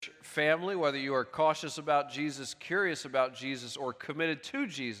family, whether you are cautious about Jesus, curious about Jesus, or committed to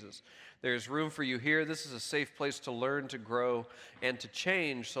Jesus, there's room for you here. This is a safe place to learn, to grow, and to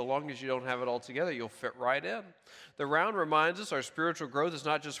change. So long as you don't have it all together, you'll fit right in. The round reminds us our spiritual growth is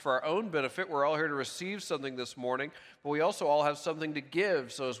not just for our own benefit. We're all here to receive something this morning, but we also all have something to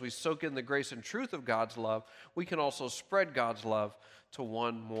give. So as we soak in the grace and truth of God's love, we can also spread God's love to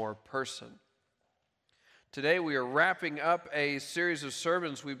one more person. Today we are wrapping up a series of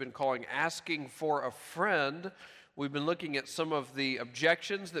sermons we've been calling Asking for a Friend. We've been looking at some of the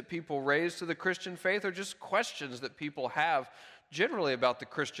objections that people raise to the Christian faith, or just questions that people have generally about the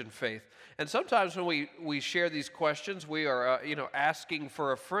Christian faith. And sometimes when we share these questions, we are asking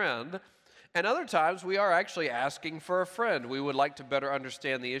for a friend. And other times we are actually asking for a friend. We would like to better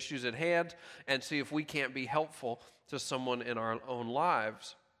understand the issues at hand and see if we can't be helpful to someone in our own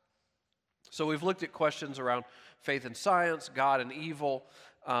lives. So we've looked at questions around faith and science, God and evil,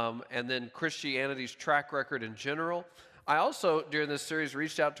 and then Christianity's track record in general. I also, during this series,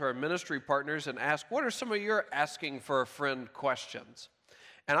 reached out to our ministry partners and asked, what are some of your asking for a friend questions?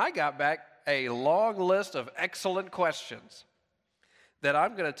 And I got back a long list of excellent questions that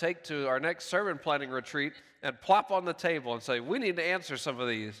I'm going to take to our next sermon planning retreat and plop on the table and say, we need to answer some of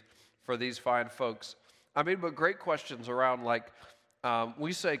these for these fine folks. But great questions around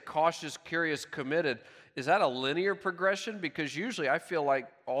we say cautious, curious, committed. Is that a linear progression? Because usually I feel like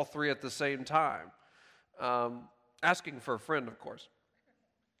all three at the same time. Asking for a friend, of course.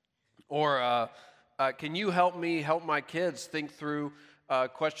 Or can you help me help my kids think through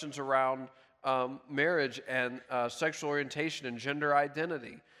questions around marriage and sexual orientation and gender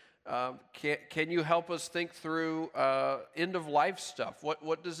identity? Can you help us think through end-of-life stuff?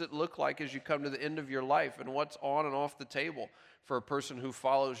 What does it look like as you come to the end of your life, and what's on and off the table for a person who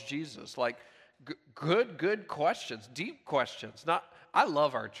follows Jesus? Good questions, deep questions. I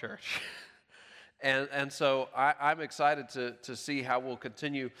love our church. And so I'm excited to see how we'll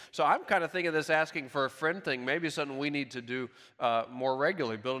continue. So I'm kind of thinking this asking for a friend thing, maybe something we need to do more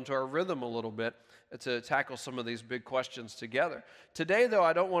regularly, build into our rhythm a little bit to tackle some of these big questions together. Today, though,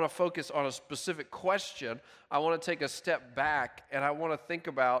 I don't want to focus on a specific question. I want to take a step back, and I want to think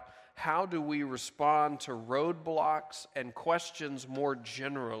about how do we respond to roadblocks and questions more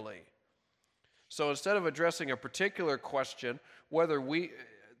generally. So instead of addressing a particular question,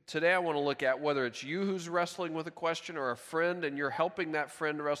 today I want to look at whether it's you who's wrestling with a question or a friend and you're helping that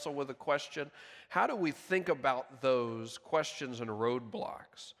friend wrestle with a question. How do we think about those questions and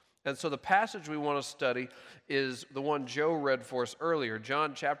roadblocks? And so the passage we want to study is the one Joe read for us earlier,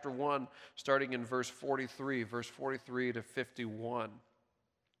 John chapter 1, starting in verse 43 to 51.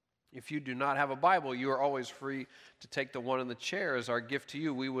 If you do not have a Bible, you are always free to take the one in the chair as our gift to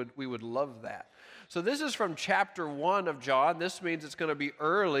you. We would love that. So this is from chapter 1 of John. This means it's going to be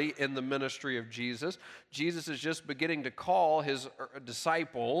early in the ministry of Jesus. Jesus is just beginning to call his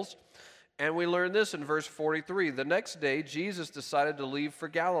disciples. And we learn this in verse 43. The next day, Jesus decided to leave for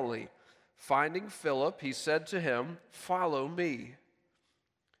Galilee. Finding Philip, he said to him, "Follow me."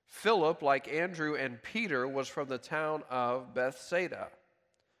 Philip, like Andrew and Peter, was from the town of Bethsaida.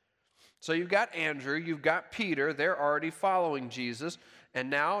 So you've got Andrew, you've got Peter, they're already following Jesus, and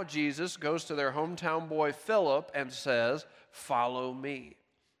now Jesus goes to their hometown boy Philip and says, "Follow me."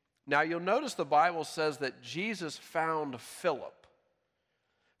 Now you'll notice the Bible says that Jesus found Philip.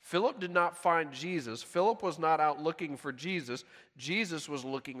 Philip did not find Jesus. Philip was not out looking for Jesus. Jesus was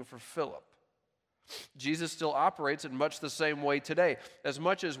looking for Philip. Jesus still operates in much the same way today. As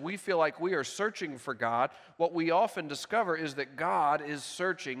much as we feel like we are searching for God, what we often discover is that God is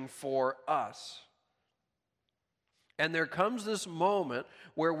searching for us. And there comes this moment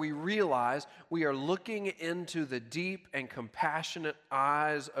where we realize we are looking into the deep and compassionate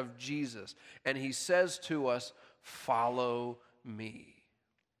eyes of Jesus. And he says to us, "Follow me."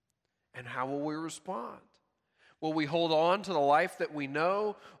 And how will we respond? Will we hold on to the life that we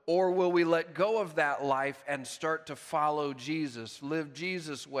know, or will we let go of that life and start to follow Jesus, live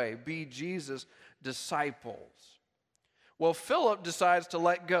Jesus' way, be Jesus' disciples? Well, Philip decides to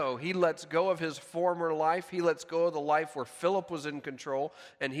let go. He lets go of his former life. He lets go of the life where Philip was in control,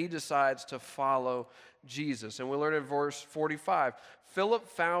 and he decides to follow Jesus. And we learn in verse 45, Philip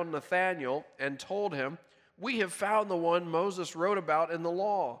found Nathanael and told him, "We have found the one Moses wrote about in the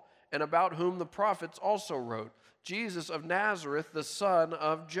law, and about whom the prophets also wrote, Jesus of Nazareth, the son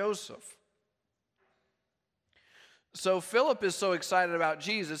of Joseph." So Philip is so excited about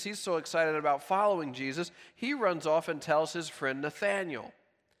Jesus, he's so excited about following Jesus, he runs off and tells his friend Nathanael.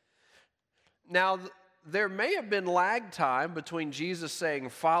 Now, there may have been lag time between Jesus saying,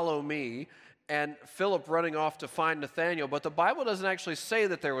 "Follow me," and Philip running off to find Nathanael, but the Bible doesn't actually say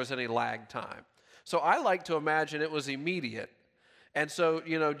that there was any lag time. So I like to imagine it was immediate. And so,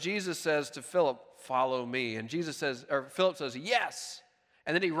 Jesus says to Philip, "Follow me." And Philip says, "Yes."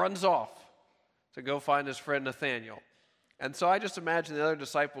 And then he runs off to go find his friend Nathanael. And so I just imagine the other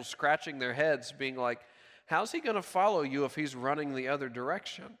disciples scratching their heads, being like, "How's he going to follow you if he's running the other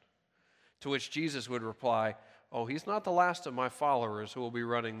direction?" To which Jesus would reply, "Oh, he's not the last of my followers who will be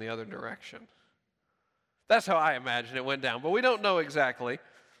running the other direction." That's how I imagine it went down, but we don't know exactly.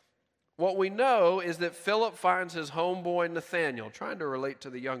 What we know is that Philip finds his homeboy Nathanael, trying to relate to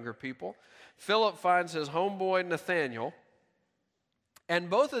the younger people. Philip finds his homeboy Nathanael, and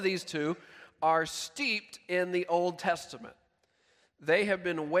both of these two are steeped in the Old Testament. They have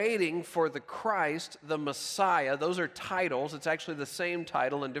been waiting for the Christ, the Messiah. Those are titles. It's actually the same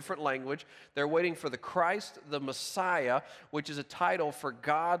title in different language. They're waiting for the Christ, the Messiah, which is a title for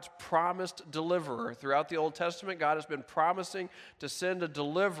God's promised deliverer. Throughout the Old Testament, God has been promising to send a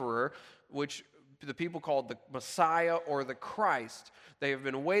deliverer, which the people called the Messiah or the Christ. They have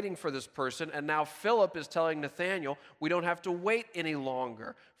been waiting for this person, and now Philip is telling Nathanael, we don't have to wait any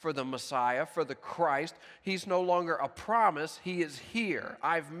longer for the Messiah, for the Christ. He's no longer a promise, he is here.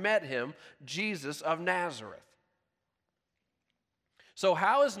 I've met him, Jesus of Nazareth. So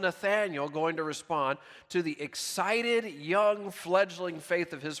how is Nathanael going to respond to the excited, young, fledgling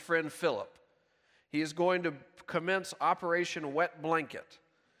faith of his friend Philip? He is going to commence Operation Wet Blanket.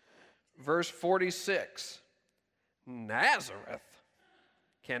 Verse 46, Nazareth?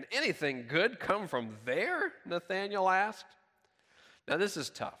 Can anything good come from there? Nathanael asked. Now this is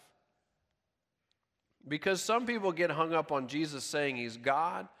tough, because some people get hung up on Jesus saying he's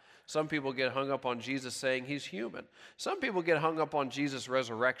God. Some people get hung up on Jesus saying he's human. Some people get hung up on Jesus'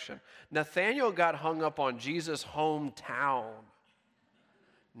 resurrection. Nathanael got hung up on Jesus' hometown,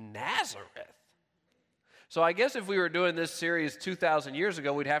 Nazareth. So I guess if we were doing this series 2,000 years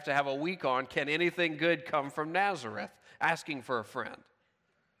ago, we'd have to have a week on, can anything good come from Nazareth? Asking for a friend.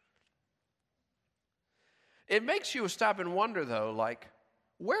 It makes you stop and wonder, though, like,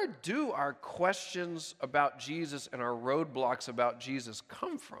 where do our questions about Jesus and our roadblocks about Jesus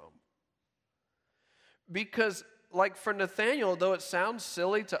come from? Because, like, for Nathanael, though it sounds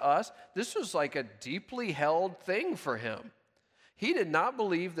silly to us, this was like a deeply held thing for him. He did not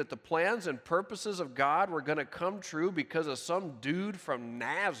believe that the plans and purposes of God were going to come true because of some dude from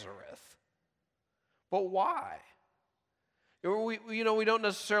Nazareth. But why? We don't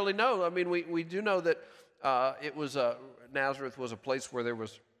necessarily know. I mean, we do know that Nazareth was a place where there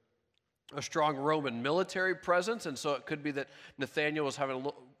was a strong Roman military presence, and so it could be that Nathanael was having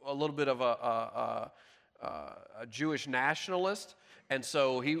a little bit of a Jewish nationalist, and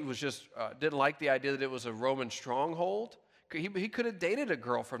so he was just didn't like the idea that it was a Roman stronghold. He could have dated a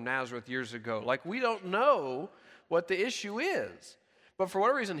girl from Nazareth years ago. Like, we don't know what the issue is. But for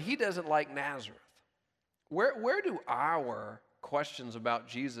whatever reason, he doesn't like Nazareth. Where do our questions about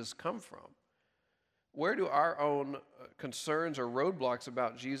Jesus come from? Where do our own concerns or roadblocks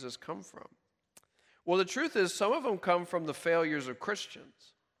about Jesus come from? Well, the truth is, some of them come from the failures of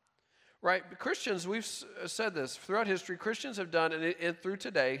Christians. Right? Christians, we've said this, throughout history, Christians have done, and through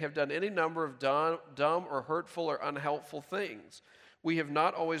today, have done any number of dumb or hurtful or unhelpful things. We have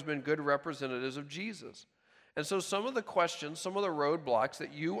not always been good representatives of Jesus. And so some of the questions, some of the roadblocks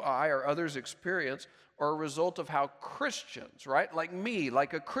that you, I, or others experience are a result of how Christians, right? Like me,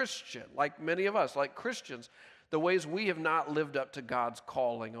 like a Christian, like many of us, like Christians, the ways we have not lived up to God's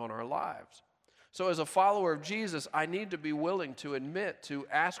calling on our lives. So as a follower of Jesus, I need to be willing to admit, to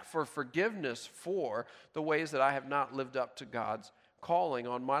ask for forgiveness for the ways that I have not lived up to God's calling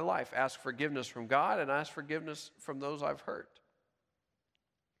on my life. Ask forgiveness from God and ask forgiveness from those I've hurt.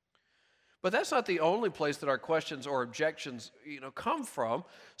 But that's not the only place that our questions or objections, come from.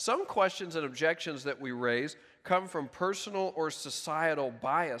 Some questions and objections that we raise come from personal or societal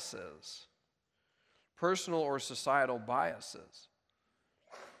biases. Personal or societal biases.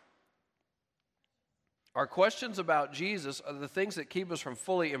 Our questions about Jesus, the things that keep us from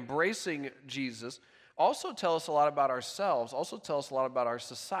fully embracing Jesus, also tell us a lot about ourselves, also tell us a lot about our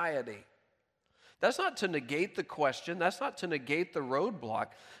society. That's not to negate the question, that's not to negate the roadblock,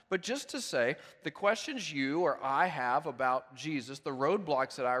 but just to say the questions you or I have about Jesus, the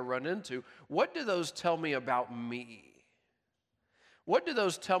roadblocks that I run into, what do those tell me about me? What do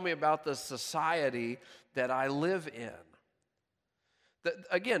those tell me about the society that I live in?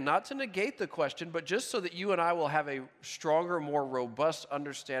 Again, not to negate the question, but just so that you and I will have a stronger, more robust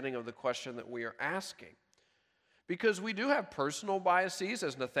understanding of the question that we are asking. Because we do have personal biases,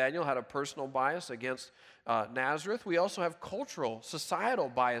 as Nathanael had a personal bias against Nazareth. We also have cultural, societal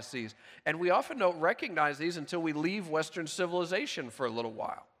biases. And we often don't recognize these until we leave Western civilization for a little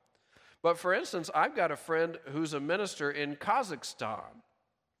while. But for instance, I've got a friend who's a minister in Kazakhstan,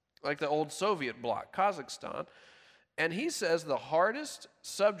 like the old Soviet bloc, Kazakhstan. And he says the hardest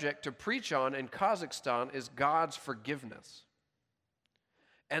subject to preach on in Kazakhstan is God's forgiveness.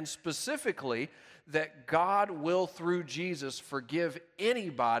 And specifically, that God will, through Jesus, forgive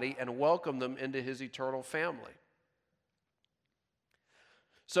anybody and welcome them into his eternal family.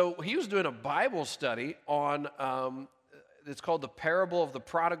 So he was doing a Bible study on, it's called the parable of the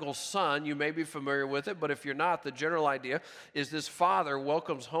prodigal son. You may be familiar with it, but if you're not, the general idea is this father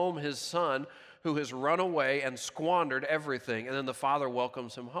welcomes home his son who has run away and squandered everything, and then the father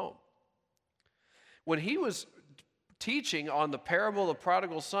welcomes him home. When he was teaching on the parable of the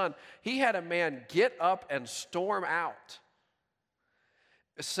prodigal son, he had a man get up and storm out,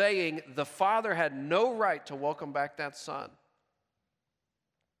 saying the father had no right to welcome back that son.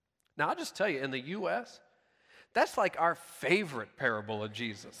 Now, I'll just tell you, in the U.S., that's like our favorite parable of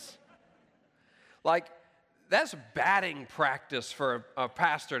Jesus. Like, that's batting practice for a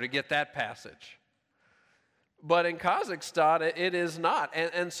pastor to get that passage. But in Kazakhstan, it is not.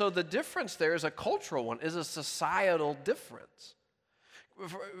 And so the difference there is a cultural one, is a societal difference.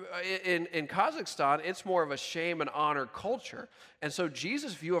 In Kazakhstan, it's more of a shame and honor culture. And so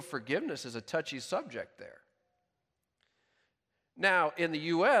Jesus' view of forgiveness is a touchy subject there. Now, in the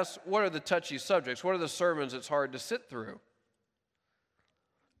U.S., what are the touchy subjects? What are the sermons it's hard to sit through?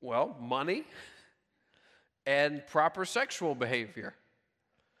 Well, money and proper sexual behavior.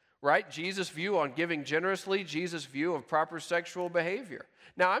 Right? Jesus' view on giving generously, Jesus' view of proper sexual behavior.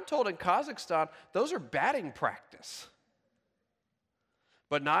 Now, I'm told in Kazakhstan, those are batting practice,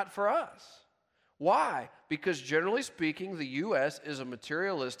 but not for us. Why? Because generally speaking, the U.S. is a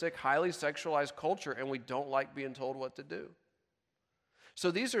materialistic, highly sexualized culture, and we don't like being told what to do.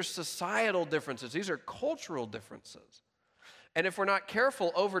 So these are societal differences. These are cultural differences. And if we're not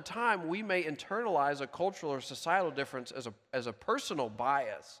careful, over time, we may internalize a cultural or societal difference as a personal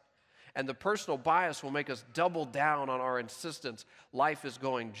bias. And the personal bias will make us double down on our insistence life is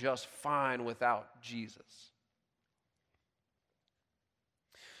going just fine without Jesus.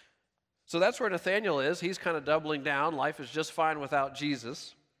 So that's where Nathanael is. He's kind of doubling down. Life is just fine without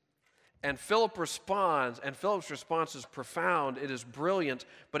Jesus. And Philip responds, and Philip's response is profound. It is brilliant,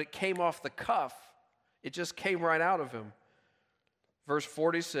 but it came off the cuff. It just came right out of him. Verse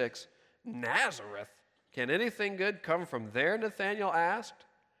 46, Nazareth, can anything good come from there? Nathanael asked.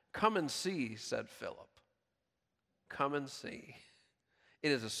 Come and see, said Philip. Come and see.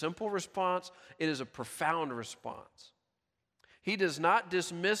 It is a simple response. It is a profound response. He does not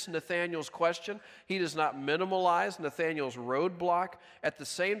dismiss Nathanael's question. He does not minimalize Nathanael's roadblock. At the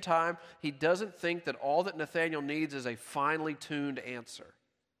same time, he doesn't think that all that Nathanael needs is a finely tuned answer.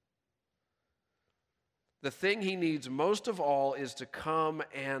 The thing he needs most of all is to come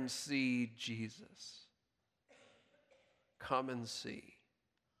and see Jesus. Come and see.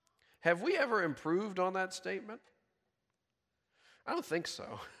 Have we ever improved on that statement? I don't think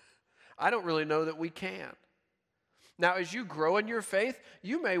so. I don't really know that we can. Now, as you grow in your faith,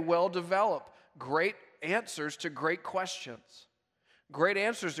 you may well develop great answers to great questions. Great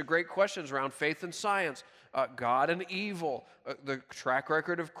answers to great questions around faith and science, God and evil, the track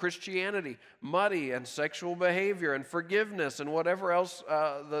record of Christianity, money and sexual behavior and forgiveness and whatever else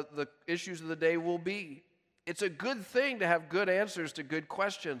the issues of the day will be. It's a good thing to have good answers to good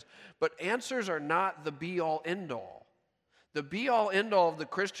questions, but answers are not the be-all, end-all. The be-all, end-all of the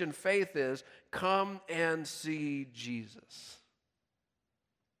Christian faith is come and see Jesus.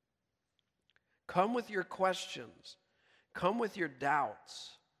 Come with your questions. Come with your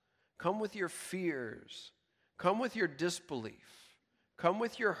doubts. Come with your fears. Come with your disbelief. Come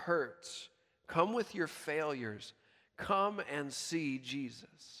with your hurts. Come with your failures. Come and see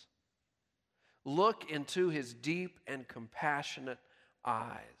Jesus. Look into his deep and compassionate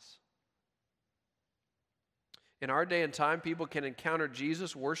eyes. In our day and time, people can encounter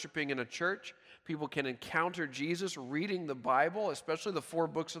Jesus worshiping in a church. People can encounter Jesus reading the Bible, especially the 4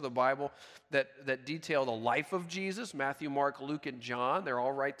 books of the Bible that detail the life of Jesus, Matthew, Mark, Luke, and John. They're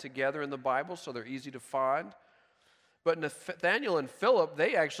all right together in the Bible, so they're easy to find. But Nathanael and Philip,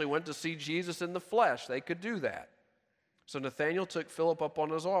 they actually went to see Jesus in the flesh. They could do that. So Nathanael took Philip up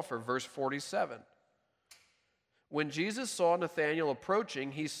on his offer, verse 47. When Jesus saw Nathanael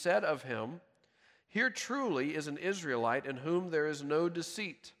approaching, he said of him, "Here truly is an Israelite in whom there is no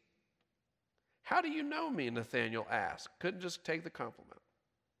deceit." "How do you know me?" Nathanael asked. Couldn't just take the compliment.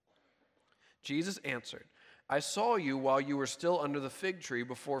 Jesus answered, I saw you while you were still under the fig tree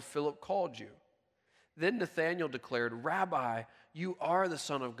before Philip called you." Then Nathanael declared, "Rabbi, you are the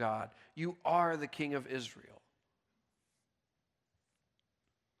Son of God. You are the King of Israel."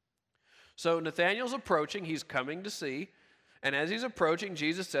 So Nathanael's approaching. He's coming to see. And as he's approaching,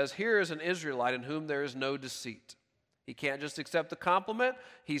 Jesus says, "Here is an Israelite in whom there is no deceit." He can't just accept the compliment.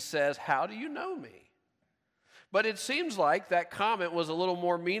 He says, "How do you know me?" But it seems like that comment was a little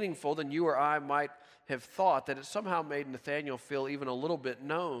more meaningful than you or I might have thought, that it somehow made Nathanael feel even a little bit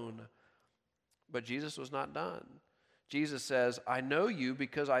known. But Jesus was not done. Jesus says, "I know you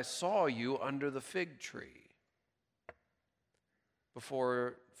because I saw you under the fig tree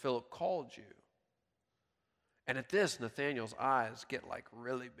before Philip called you." And at this, Nathanael's eyes get like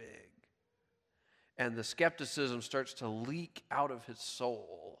really big. And the skepticism starts to leak out of his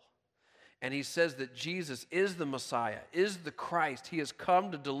soul. And he says that Jesus is the Messiah, is the Christ. He has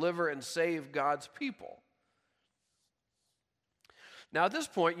come to deliver and save God's people. Now at this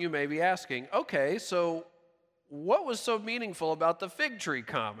point, you may be asking, okay, so what was so meaningful about the fig tree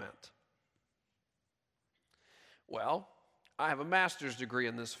comment? Well, I have a master's degree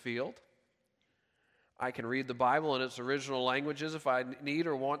in this field. I can read the Bible in its original languages if I need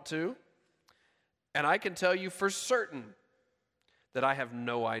or want to. And I can tell you for certain that I have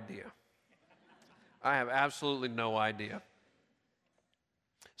no idea. I have absolutely no idea.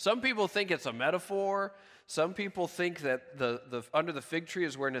 Some people think it's a metaphor. Some people think that the under the fig tree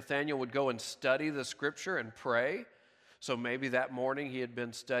is where Nathanael would go and study the scripture and pray. So maybe that morning he had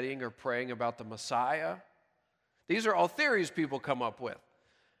been studying or praying about the Messiah. These are all theories people come up with.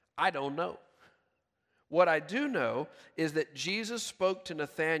 I don't know. What I do know is that Jesus spoke to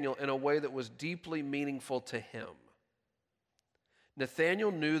Nathanael in a way that was deeply meaningful to him.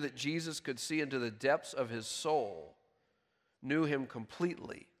 Nathanael knew that Jesus could see into the depths of his soul, knew him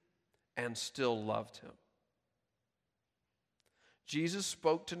completely, and still loved him. Jesus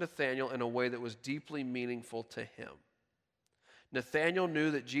spoke to Nathanael in a way that was deeply meaningful to him. Nathanael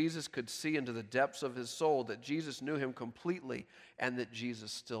knew that Jesus could see into the depths of his soul, that Jesus knew him completely, and that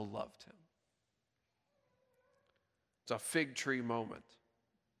Jesus still loved him. It's a fig tree moment.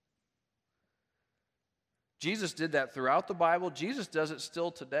 Jesus did that throughout the Bible. Jesus does it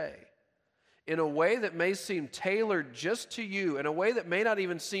still today in a way that may seem tailored just to you, in a way that may not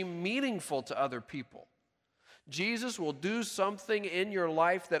even seem meaningful to other people. Jesus will do something in your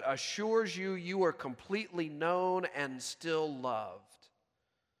life that assures you you are completely known and still loved.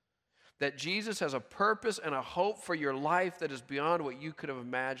 That Jesus has a purpose and a hope for your life that is beyond what you could have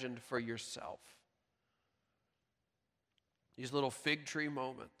imagined for yourself. These little fig tree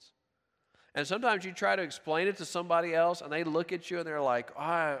moments. And sometimes you try to explain it to somebody else and they look at you and they're like,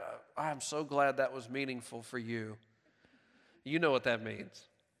 I'm so glad that was meaningful for you. You know what that means.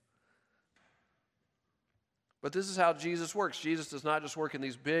 But this is how Jesus works. Jesus does not just work in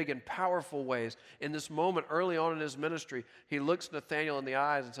these big and powerful ways. In this moment early on in his ministry, he looks Nathanael in the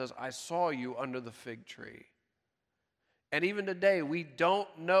eyes and says, "I saw you under the fig tree." And even today, we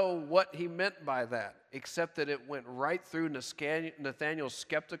don't know what he meant by that, except that it went right through Nathanael's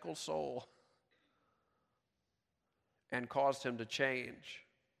skeptical soul and caused him to change.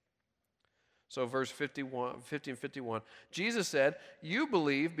 So verse 50 and 51, Jesus said, "You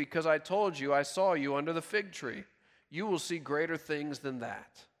believe because I told you I saw you under the fig tree. You will see greater things than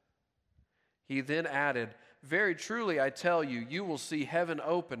that." He then added, "Very truly I tell you, you will see heaven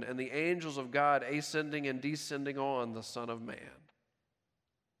open and the angels of God ascending and descending on the Son of Man."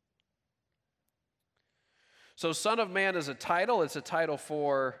 So Son of Man is a title. It's a title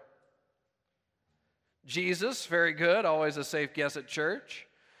for Jesus. Very good. Always a safe guess at church.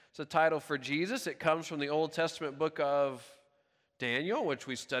 It's a title for Jesus. It comes from the Old Testament book of Daniel, which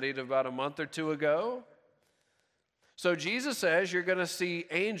we studied about a month or two ago. So Jesus says, you're going to see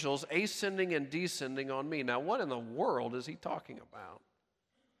angels ascending and descending on me. Now, what in the world is he talking about?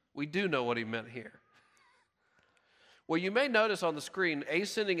 We do know what he meant here. Well, you may notice on the screen,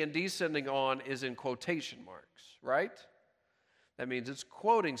 ascending and descending on is in quotation marks, right? That means it's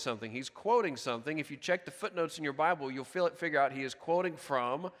quoting something. He's quoting something. If you check the footnotes in your Bible, you'll figure out he is quoting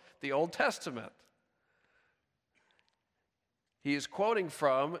from the Old Testament. He is quoting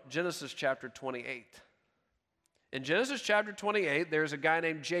from Genesis chapter 28. In Genesis chapter 28, there's a guy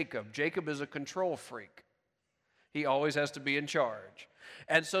named Jacob. Jacob is a control freak. He always has to be in charge.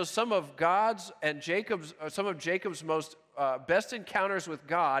 And so some of Jacob's most best encounters with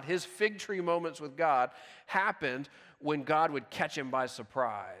God, his fig tree moments with God, happened when God would catch him by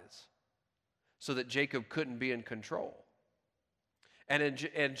surprise so that Jacob couldn't be in control. And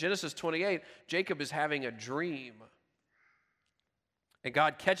in Genesis 28, Jacob is having a dream. And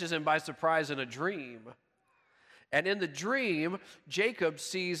God catches him by surprise in a dream. And in the dream, Jacob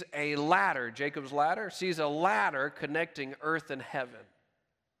sees a ladder. Jacob's ladder sees a ladder connecting earth and heaven.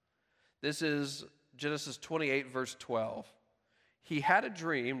 This is Genesis 28, verse 12. He had a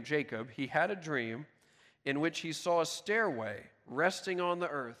dream, Jacob, he had a dream in which he saw a stairway resting on the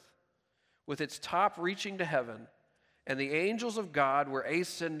earth with its top reaching to heaven, and the angels of God were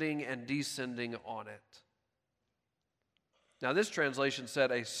ascending and descending on it. Now, this translation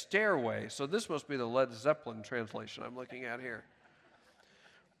said a stairway, so this must be the Led Zeppelin translation I'm looking at here.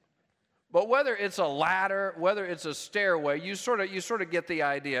 But whether it's a ladder, whether it's a stairway, you sort of get the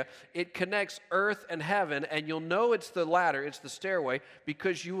idea. It connects earth and heaven, and you'll know it's the ladder, it's the stairway,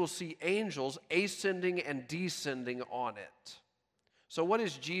 because you will see angels ascending and descending on it. So what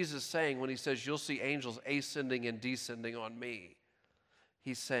is Jesus saying when he says you'll see angels ascending and descending on me?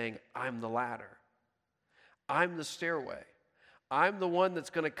 He's saying, I'm the ladder. I'm the stairway. I'm the one that's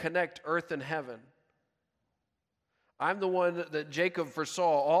going to connect earth and heaven. I'm the one that Jacob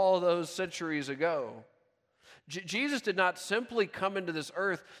foresaw all those centuries ago. Jesus did not simply come into this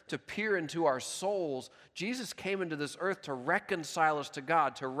earth to peer into our souls. Jesus came into this earth to reconcile us to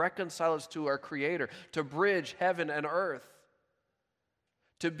God, to reconcile us to our Creator, to bridge heaven and earth,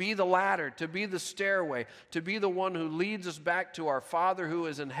 to be the ladder, to be the stairway, to be the one who leads us back to our Father who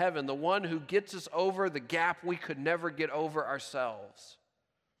is in heaven, the one who gets us over the gap we could never get over ourselves.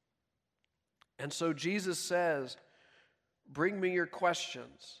 And so Jesus says, bring me your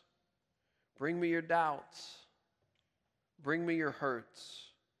questions, bring me your doubts, bring me your hurts,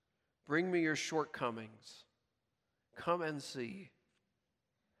 bring me your shortcomings. Come and see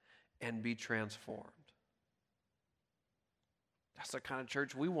and be transformed. That's the kind of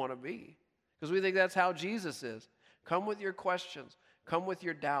church we want to be, because we think that's how Jesus is. Come with your questions. Come with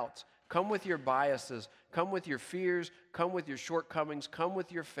your doubts. Come with your biases. Come with your fears. Come with your shortcomings. Come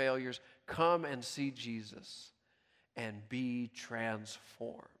with your failures. Come and see Jesus and be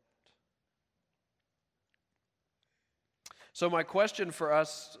transformed. So my question for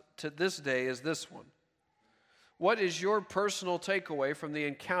us to this day is this one. What is your personal takeaway from the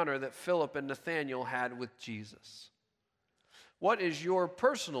encounter that Philip and Nathanael had with Jesus? What is your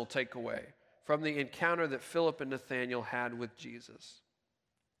personal takeaway from the encounter that Philip and Nathanael had with Jesus?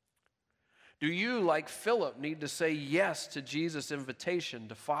 Do you, like Philip, need to say yes to Jesus' invitation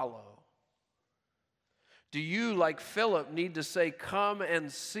to follow? Do you, like Philip, need to say, come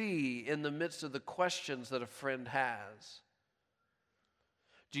and see in the midst of the questions that a friend has?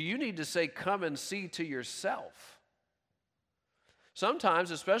 Do you need to say, come and see to yourself?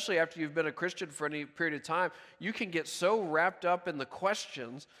 Sometimes, especially after you've been a Christian for any period of time, you can get so wrapped up in the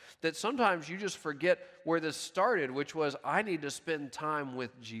questions that sometimes you just forget where this started, which was, I need to spend time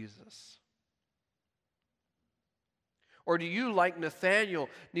with Jesus. Or do you, like Nathanael,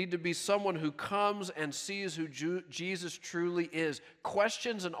 need to be someone who comes and sees who Jesus truly is?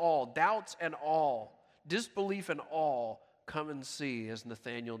 Questions and all, doubts and all, disbelief and all, come and see, as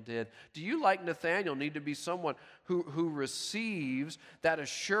Nathanael did. Do you, like Nathanael, need to be someone who receives that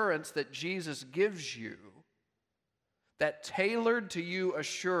assurance that Jesus gives you, that tailored to you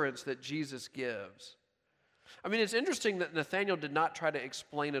assurance that Jesus gives? I mean, it's interesting that Nathanael did not try to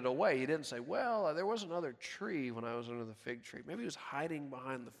explain it away. He didn't say, well, there was another tree when I was under the fig tree. Maybe he was hiding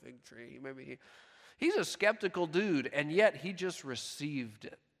behind the fig tree. He's a skeptical dude, and yet he just received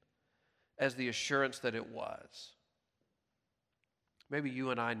it as the assurance that it was. Maybe you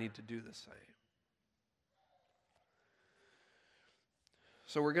and I need to do the same.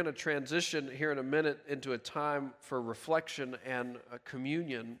 So we're going to transition here in a minute into a time for reflection and a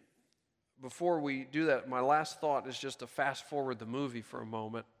communion. Before we do that, my last thought is just to fast forward the movie for a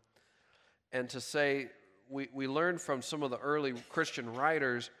moment and to say we learned from some of the early Christian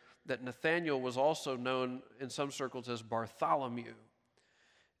writers that Nathanael was also known in some circles as Bartholomew.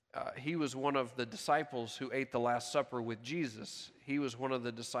 He was one of the disciples who ate the Last Supper with Jesus. He was one of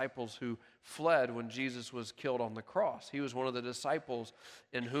the disciples who fled when Jesus was killed on the cross. He was one of the disciples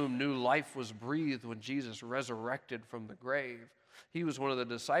in whom new life was breathed when Jesus resurrected from the grave. He was one of the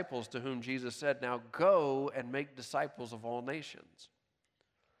disciples to whom Jesus said, now go and make disciples of all nations.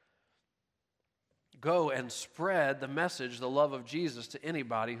 Go and spread the message, the love of Jesus, to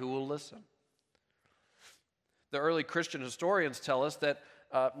anybody who will listen. The early Christian historians tell us that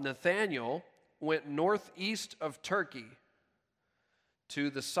Nathanael went northeast of Turkey to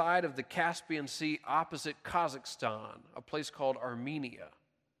the side of the Caspian Sea opposite Kazakhstan, a place called Armenia.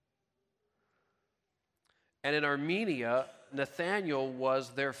 And in Armenia, Nathanael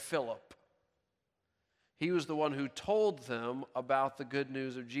was their Philip. He was the one who told them about the good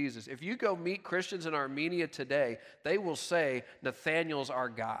news of Jesus. If you go meet Christians in Armenia today, they will say, Nathanael's our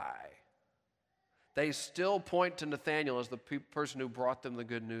guy. They still point to Nathanael as the person who brought them the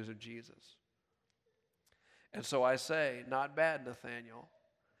good news of Jesus. And so I say, not bad, Nathanael.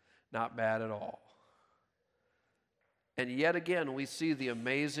 Not bad at all. And yet again, we see the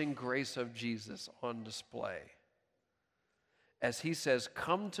amazing grace of Jesus on display. As he says,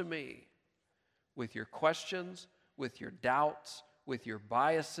 come to me with your questions, with your doubts, with your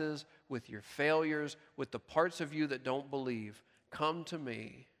biases, with your failures, with the parts of you that don't believe. Come to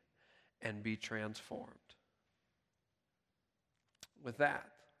me and be transformed. With that,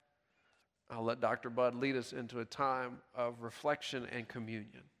 I'll let Dr. Bud lead us into a time of reflection and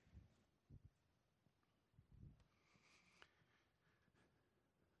communion.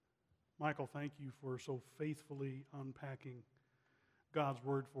 Michael, thank you for so faithfully unpacking God's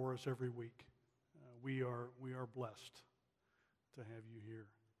Word for us every week. We are blessed to have you here.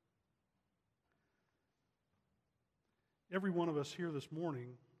 Every one of us here this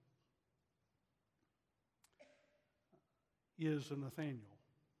morning is a Nathaniel.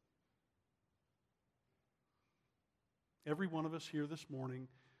 Every one of us here this morning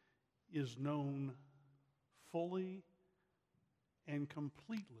is known fully and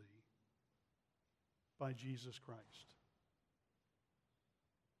completely by Jesus Christ.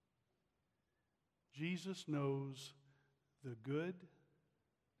 Jesus knows the good,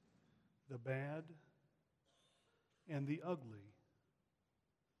 the bad, and the ugly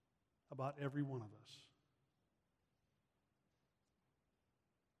about every one of us.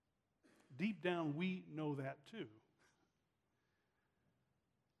 Deep down, we know that too.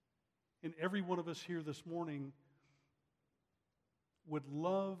 And every one of us here this morning would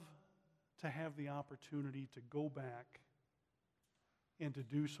love to have the opportunity to go back and to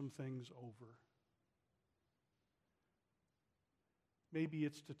do some things over. Maybe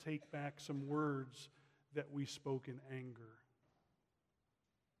it's to take back some words that we spoke in anger.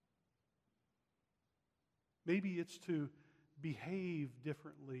 Maybe it's to behave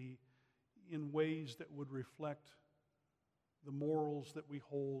differently in ways that would reflect the morals that we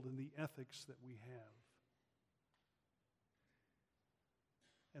hold and the ethics that we have.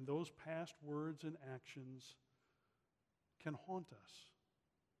 And those past words and actions can haunt us.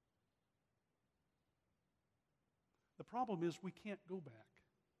 The problem is we can't go back.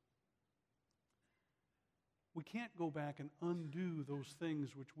 We can't go back and undo those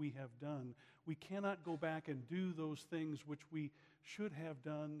things which we have done. We cannot go back and do those things which we should have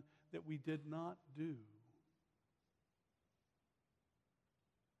done that we did not do.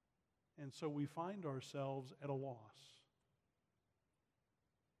 And so we find ourselves at a loss.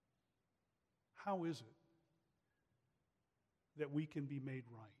 How is it that we can be made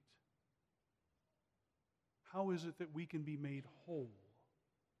right? How is it that we can be made whole?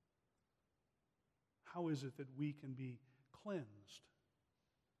 How is it that we can be cleansed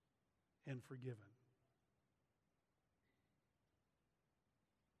and forgiven?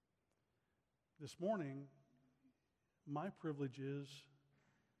 This morning, my privilege is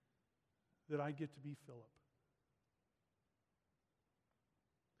that I get to be Philip.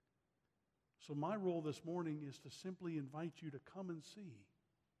 So my role this morning is to simply invite you to come and see.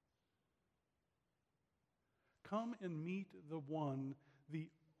 Come and meet the one, the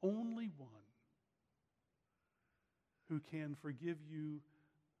only one, who can forgive you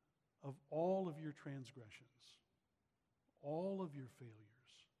of all of your transgressions, all of your failures,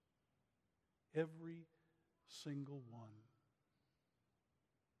 every single one.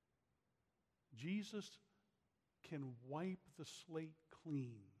 Jesus can wipe the slate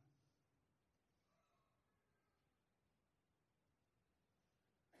clean.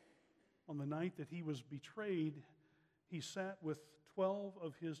 On the night that he was betrayed, he sat with 12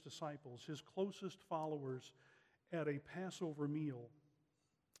 of his disciples, his closest followers, at a Passover meal.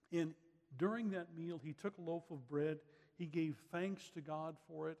 And during that meal, he took a loaf of bread, he gave thanks to God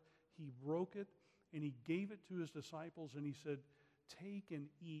for it, he broke it, and he gave it to his disciples, and he said, "Take and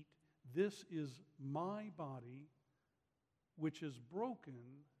eat. This is my body, which is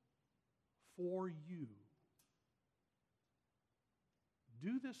broken for you.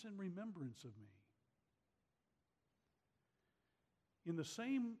 Do this in remembrance of me." In the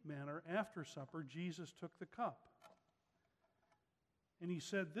same manner, after supper, Jesus took the cup. And he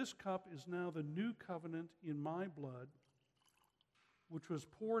said, "This cup is now the new covenant in my blood, which was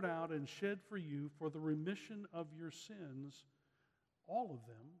poured out and shed for you for the remission of your sins, all of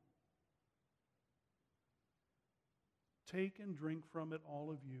them. Take and drink from it, all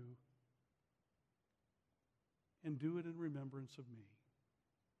of you, and do it in remembrance of me."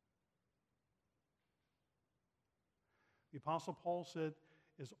 The Apostle Paul said,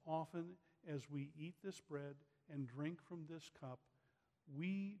 as often as we eat this bread and drink from this cup,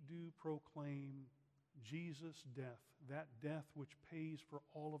 we do proclaim Jesus' death, that death which pays for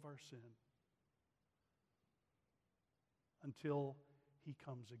all of our sin, until he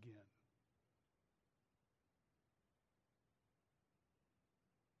comes again.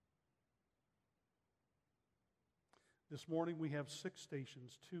 This morning we have 6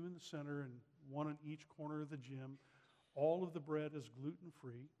 stations, 2 in the center and 1 in each corner of the gym. All of the bread is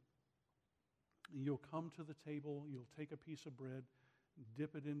gluten-free. You'll come to the table, you'll take a piece of bread,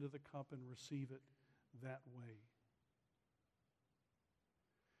 dip it into the cup, and receive it that way.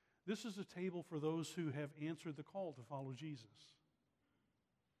 This is a table for those who have answered the call to follow Jesus.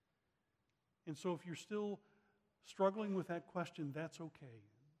 And so if you're still struggling with that question, that's okay.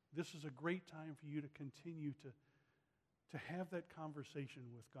 This is a great time for you to continue to have that conversation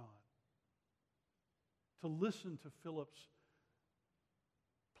with God, to listen to Philip's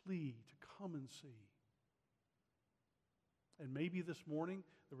plea to come and see. And maybe this morning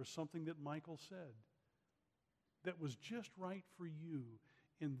there was something that Michael said that was just right for you,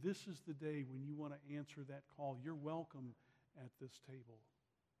 and this is the day when you want to answer that call. You're welcome at this table.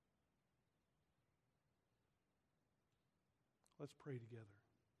 Let's pray together.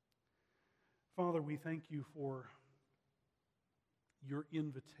 Father, we thank you for your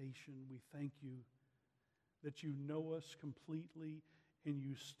invitation. We thank you that you know us completely and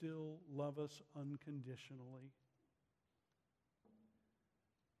you still love us unconditionally.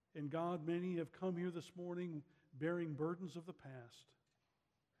 And God, many have come here this morning bearing burdens of the past.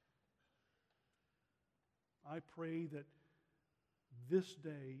 I pray that this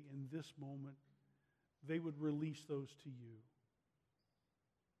day, in this moment, they would release those to you.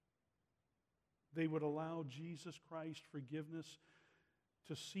 They would allow Jesus Christ's forgiveness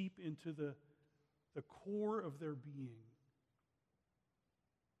to seep into the core of their being,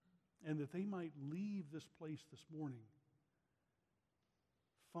 and that they might leave this place this morning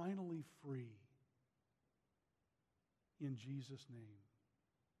finally free. In Jesus' name,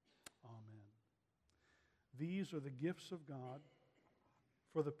 amen. These are the gifts of God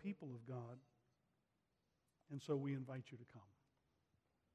for the people of God, and so we invite you to come.